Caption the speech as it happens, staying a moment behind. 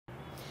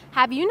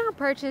Have you not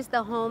purchased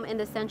a home in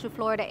the Central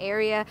Florida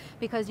area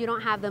because you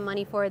don't have the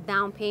money for a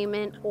down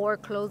payment or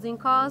closing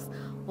costs?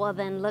 Well,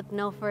 then look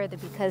no further,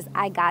 because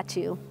I got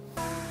you.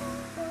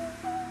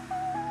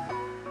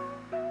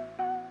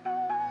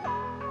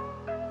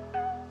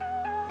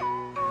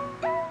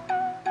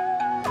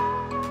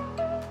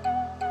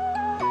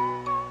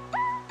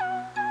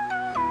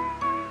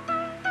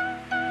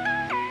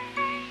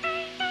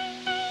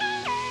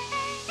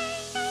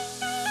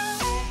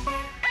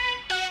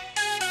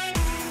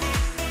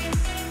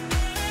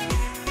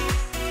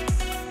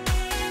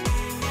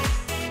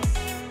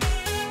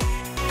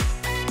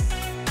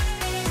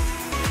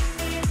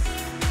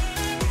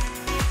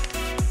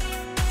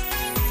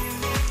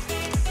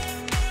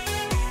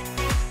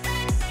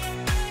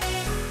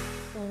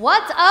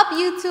 What's up,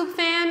 YouTube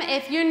fam?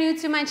 If you're new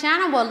to my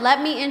channel, well,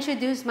 let me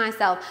introduce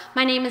myself.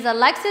 My name is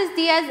Alexis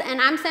Diaz, and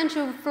I'm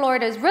Central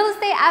Florida's real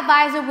estate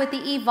advisor with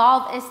the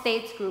Evolve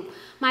Estates Group.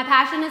 My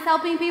passion is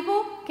helping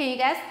people, can you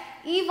guess,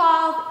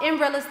 evolve in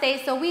real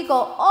estate. So we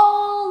go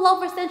all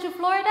over Central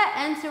Florida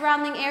and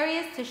surrounding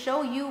areas to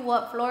show you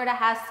what Florida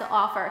has to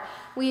offer.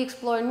 We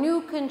explore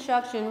new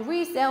construction,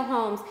 resale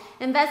homes,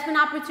 investment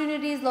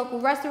opportunities,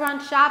 local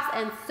restaurant shops,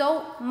 and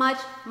so much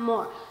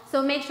more.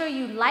 So make sure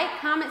you like,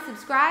 comment,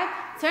 subscribe,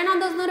 turn on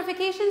those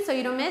notifications so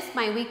you don't miss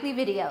my weekly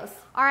videos.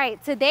 All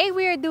right, today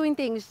we are doing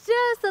things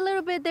just a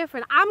little bit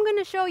different. I'm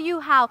gonna show you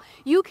how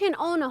you can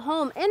own a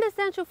home in the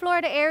Central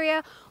Florida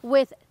area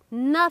with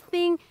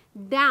nothing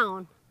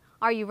down.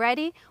 Are you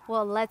ready?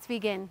 Well, let's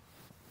begin.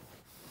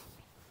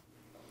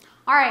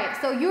 All right,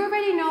 so you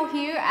already know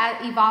here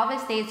at Evolve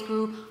Estates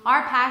Group,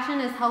 our passion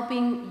is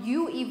helping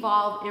you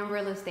evolve in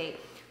real estate.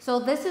 So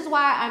this is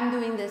why I'm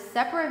doing this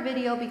separate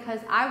video,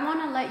 because I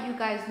want to let you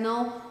guys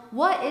know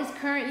what is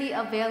currently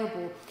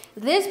available.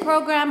 This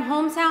program,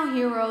 Hometown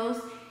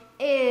Heroes,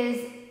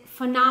 is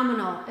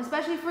phenomenal,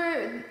 especially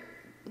for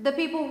the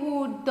people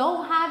who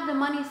don't have the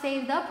money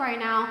saved up right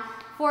now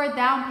for a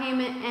down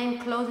payment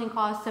and closing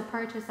costs to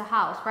purchase a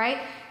house,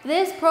 right?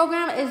 This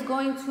program is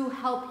going to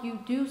help you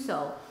do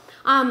so.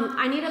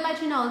 I need to let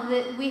you know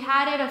that we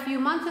had it a few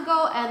months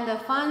ago and the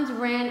funds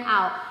ran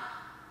out.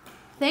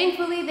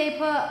 Thankfully, they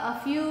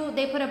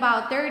put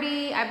about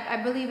 30, I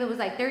believe it was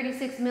like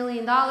 $36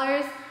 million,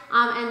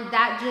 and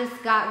that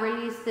just got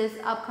released this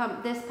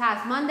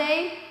past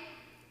Monday.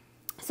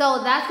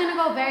 So that's gonna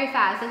go very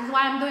fast. This is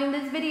why I'm doing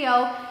this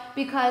video,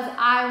 because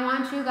I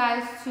want you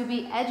guys to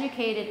be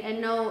educated and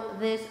know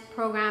this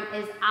program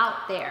is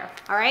out there,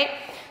 all right?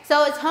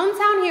 So it's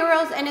Hometown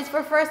Heroes, and it's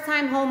for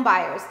first-time home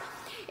buyers.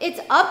 It's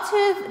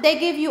they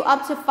give you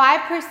up to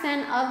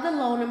 5% of the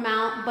loan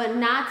amount, but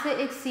not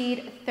to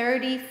exceed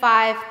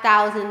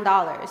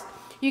 $35,000.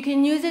 You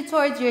can use it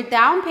towards your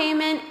down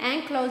payment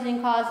and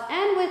closing costs.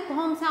 And with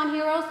Hometown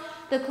Heroes,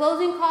 the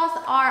closing costs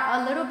are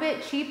a little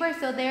bit cheaper,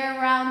 so they're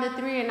around the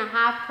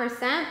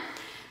 3.5%,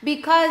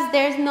 because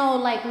there's no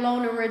like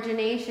loan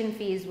origination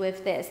fees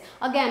with this.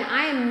 Again,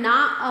 I am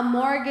not a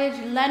mortgage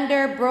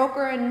lender,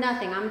 broker,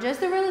 nothing. I'm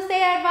just a real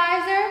estate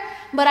advisor,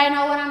 but I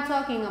know what I'm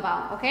talking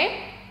about,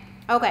 okay?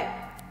 Okay,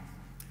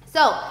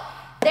 so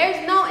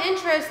there's no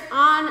interest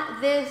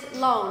on this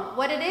loan.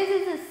 What it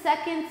is a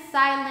second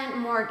silent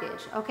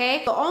mortgage,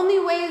 okay? The only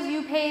ways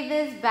you pay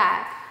this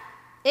back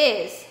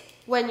is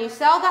when you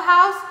sell the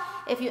house,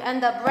 if you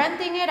end up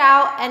renting it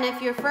out, and if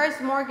your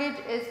first mortgage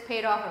is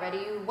paid off already.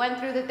 You went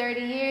through the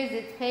 30 years,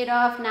 it's paid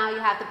off, now you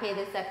have to pay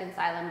the second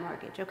silent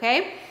mortgage,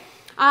 okay?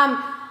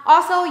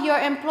 Also, your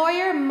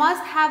employer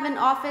must have an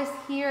office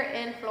here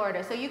in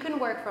Florida. So you can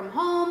work from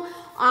home,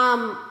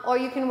 or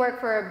you can work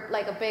for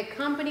like a big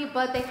company,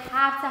 but they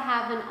have to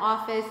have an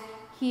office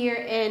here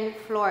in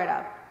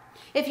Florida.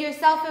 If you're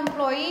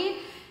self-employed,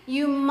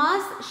 you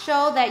must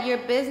show that your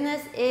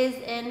business is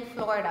in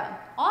Florida.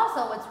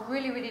 Also, what's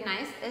really, really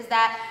nice is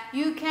that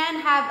you can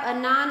have a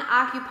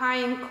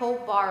non-occupying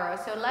co-borrower.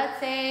 So let's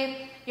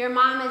say your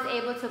mom is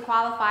able to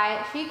qualify.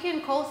 She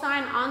can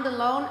co-sign on the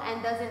loan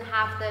and doesn't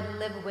have to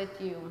live with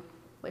you,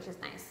 which is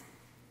nice.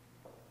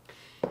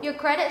 Your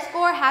credit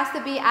score has to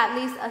be at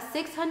least a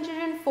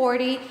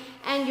 640,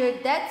 and your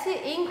debt to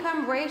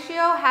income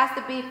ratio has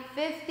to be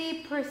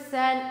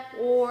 50%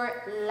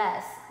 or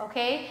less,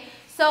 okay?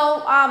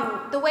 So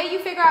the way you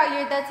figure out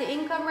your debt to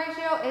income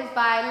ratio is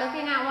by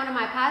looking at one of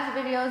my past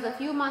videos a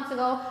few months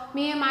ago.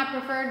 Me and my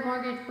preferred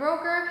mortgage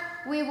broker,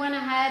 we went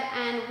ahead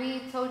and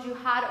we showed you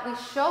how to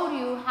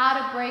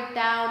break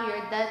down your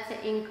debt to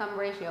income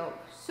ratio.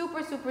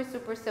 Super, super,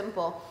 super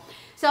simple.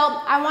 So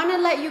I want to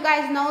let you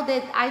guys know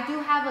that I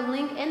do have a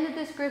link in the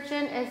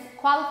description. It's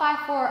qualify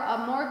for a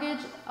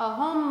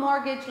home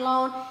mortgage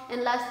loan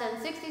in less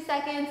than 60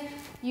 seconds.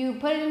 You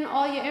put in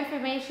all your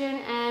information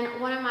and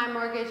one of my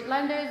mortgage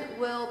lenders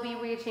will be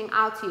reaching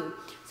out to you.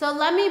 So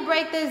let me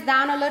break this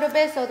down a little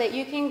bit so that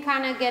you can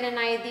kind of get an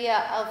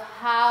idea of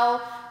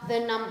how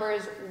the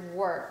numbers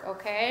work,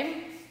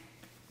 okay?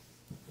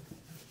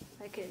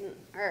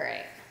 All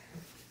right.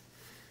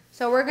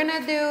 So we're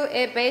gonna do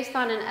it based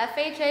on an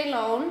FHA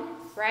loan,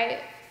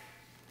 right?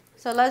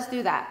 So let's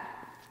do that.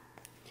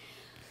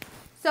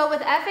 So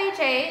with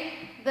FHA,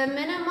 the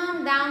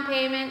minimum down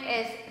payment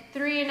is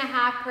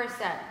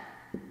 3.5%.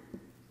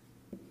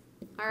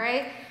 All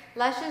right,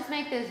 let's just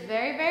make this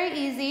very, very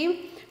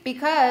easy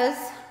because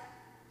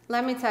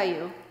let me tell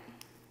you,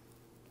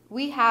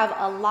 we have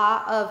a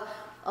lot of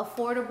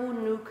affordable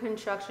new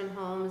construction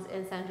homes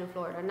in Central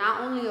Florida.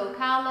 Not only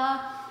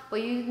Ocala,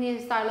 but you need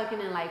to start looking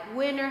in like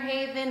Winter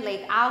Haven,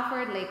 Lake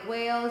Alfred, Lake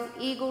Wales,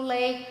 Eagle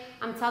Lake.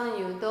 I'm telling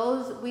you,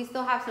 we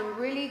still have some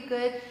really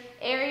good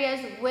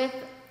areas with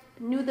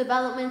new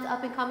developments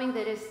up and coming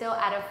that is still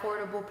at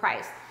affordable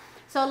price.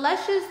 So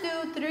let's just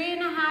do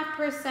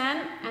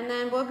 3.5%, and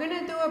then we're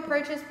gonna do a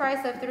purchase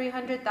price of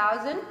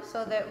 $300,000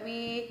 so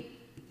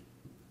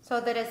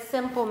that it's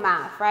simple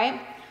math, right?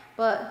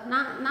 But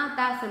not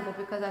that simple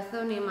because I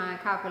still need my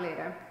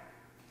calculator.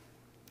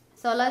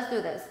 So let's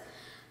do this.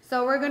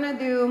 So we're gonna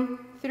do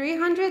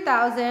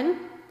 300,000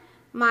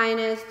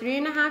 minus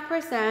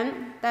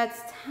 3.5%.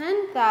 That's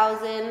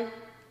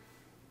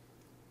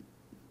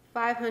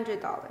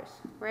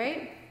 $10,500,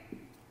 right?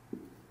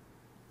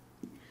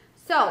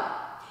 So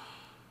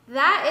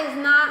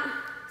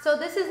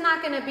this is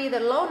not gonna be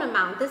the loan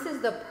amount. This is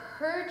the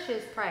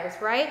purchase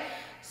price, right?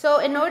 So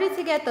in order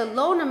to get the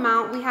loan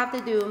amount, we have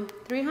to do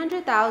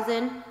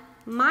 300,000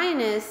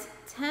 minus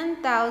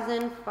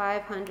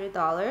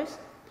 $10,500.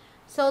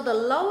 So the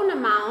loan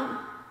amount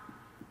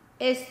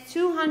is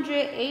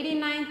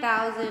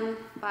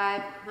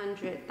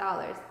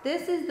 $289,500.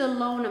 This is the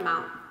loan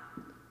amount.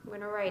 I'm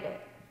gonna write it.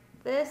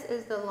 This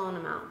is the loan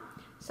amount.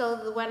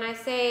 So when I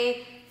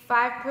say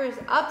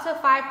 5%, up to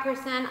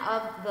 5%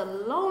 of the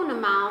loan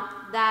amount,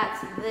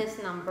 that's this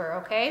number,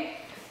 okay?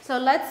 So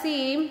let's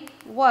see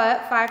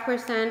what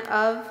 5%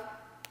 of,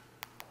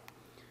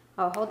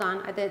 oh, hold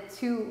on, I did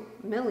 2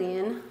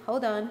 million,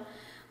 hold on.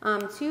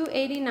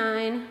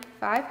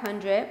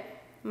 289,500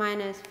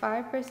 minus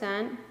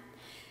 5%.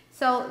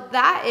 So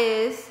that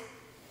is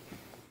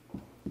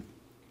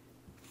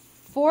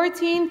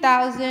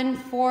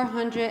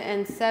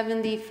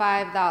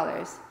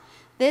 $14,475.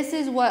 This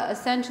is what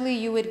essentially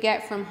you would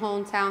get from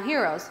Hometown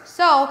Heroes.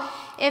 So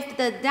if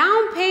the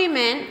down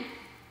payment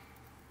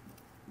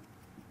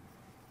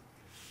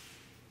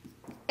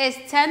is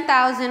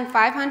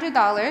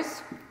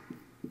 $10,500,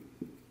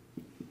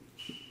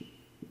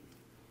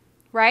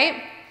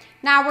 right?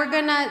 Now we're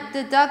gonna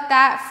deduct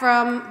that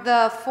from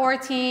the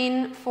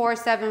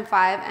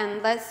 $14,475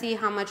 and let's see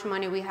how much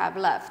money we have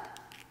left.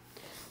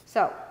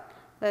 So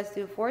let's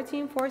do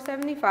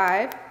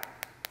 $14,475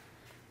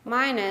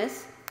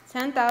 minus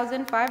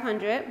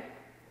 $10,500.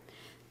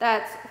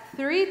 That's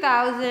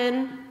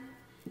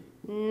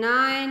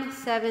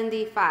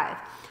 $3,975.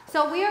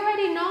 So we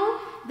already know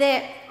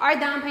that our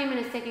down payment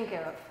is taken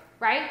care of,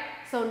 right?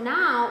 So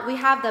now we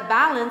have the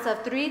balance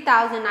of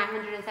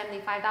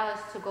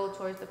 $3,975 to go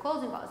towards the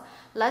closing costs.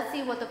 Let's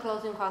see what the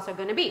closing costs are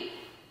gonna be.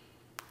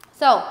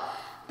 So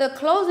the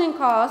closing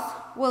costs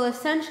will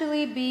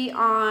essentially be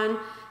on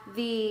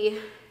the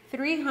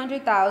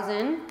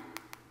 300,000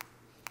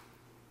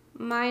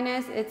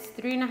 minus its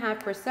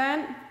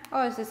 3.5%.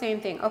 Oh, it's the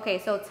same thing. Okay,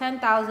 so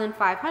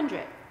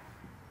 10,500.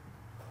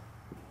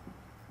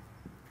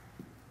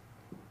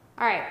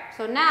 All right,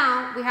 so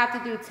now we have to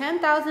do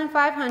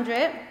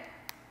 10,500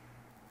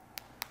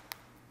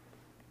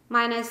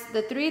 minus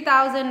the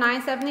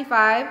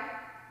 3,975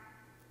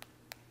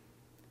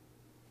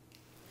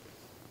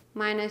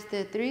 minus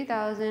the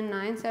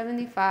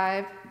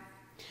 3,975.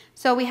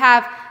 So we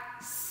have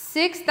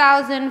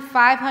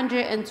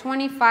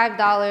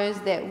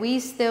 $6,525 that we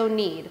still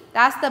need.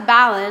 That's the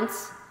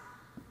balance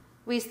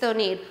we still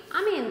need.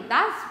 I mean,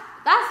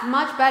 that's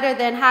much better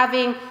than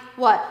having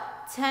what?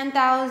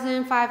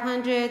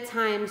 10,500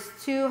 times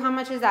 2. How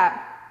much is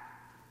that?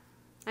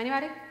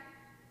 Anybody?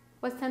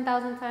 What's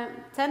 10,000 times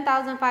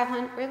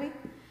 10,500 really?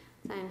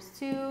 Times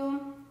 2.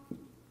 21.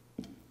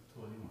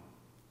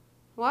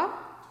 What?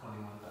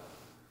 21,000.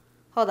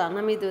 Hold on,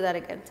 let me do that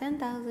again.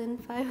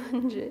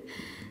 10,500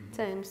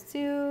 times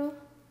 2,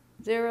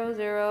 0,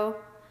 0,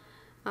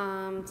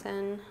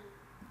 10,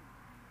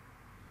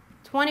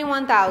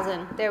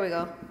 21,000. There we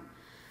go.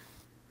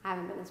 I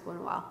haven't been in school in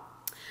a while.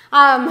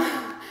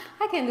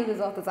 I can't do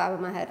this off the top of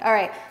my head. All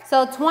right,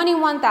 so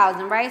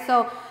 21,000, right?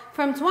 So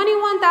from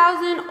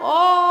 21,000,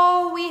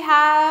 all we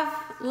have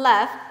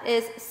left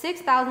is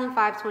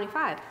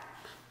 6,525.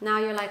 Now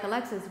you're like,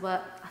 Alexis,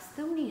 but I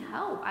still need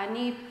help. I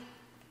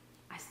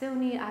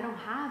don't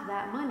have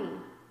that money.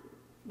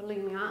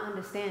 Believe me, I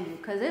understand you,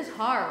 because it's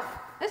hard.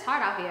 It's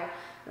hard out here.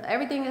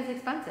 Everything is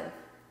expensive.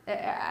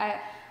 A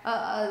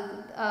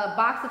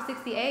box of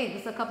 60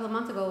 eggs a couple of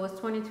months ago was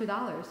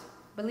 $22.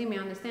 Believe me,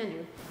 I understand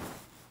you.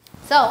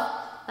 So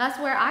that's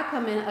where I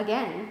come in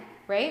again,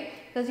 right?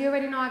 Because you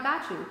already know I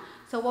got you.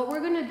 So what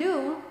we're gonna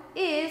do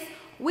is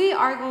we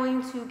are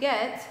going to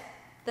get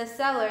the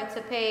seller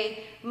to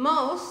pay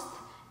most,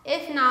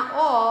 if not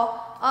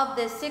all, of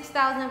the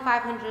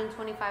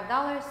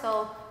 $6,525.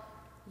 So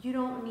you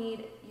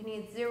need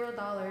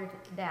 $0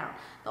 down.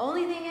 The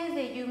only thing is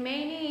that you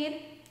may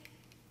need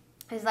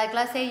is, like,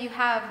 let's say you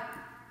have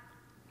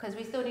because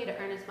we still need an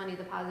earnest money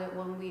deposit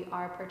when we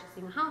are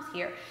purchasing a house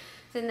here.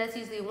 So that's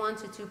usually 1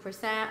 to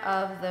 2%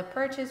 of the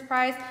purchase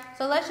price.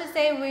 So let's just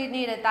say we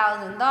need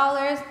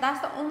 $1,000.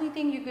 That's the only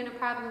thing you're gonna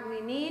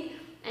probably need,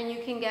 and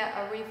you can get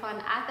a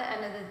refund at the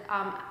end of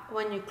the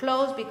when you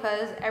close,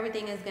 because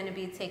everything is gonna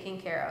be taken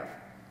care of.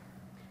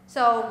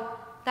 So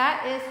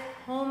that is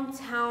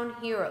Hometown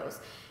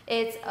Heroes.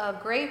 It's a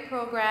great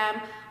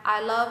program.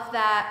 I love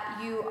that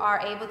you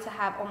are able to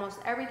have almost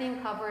everything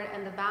covered,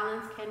 and the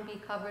balance can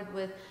be covered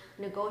with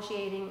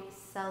negotiating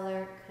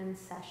seller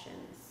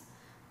concessions.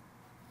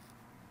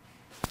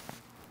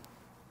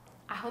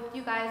 I hope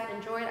you guys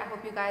enjoyed. I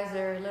hope you guys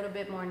are a little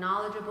bit more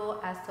knowledgeable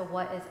as to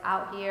what is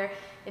out here.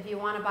 If you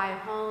want to buy a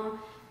home,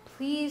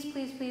 please,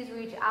 please, please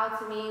reach out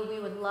to me. We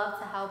would love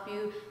to help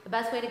you. The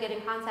best way to get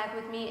in contact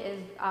with me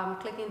is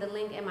clicking the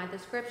link in my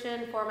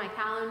description for my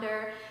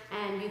calendar,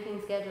 and you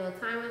can schedule a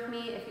time with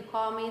me. If you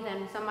call me,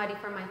 then somebody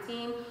from my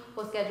team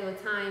will schedule a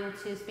time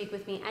to speak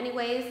with me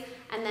anyways,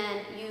 and then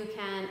you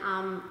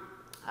can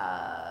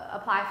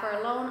apply for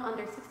a loan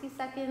under 60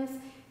 seconds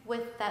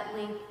with that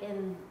link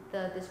in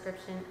the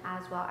description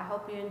as well. I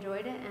hope you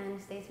enjoyed it, and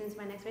stay tuned to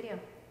my next video.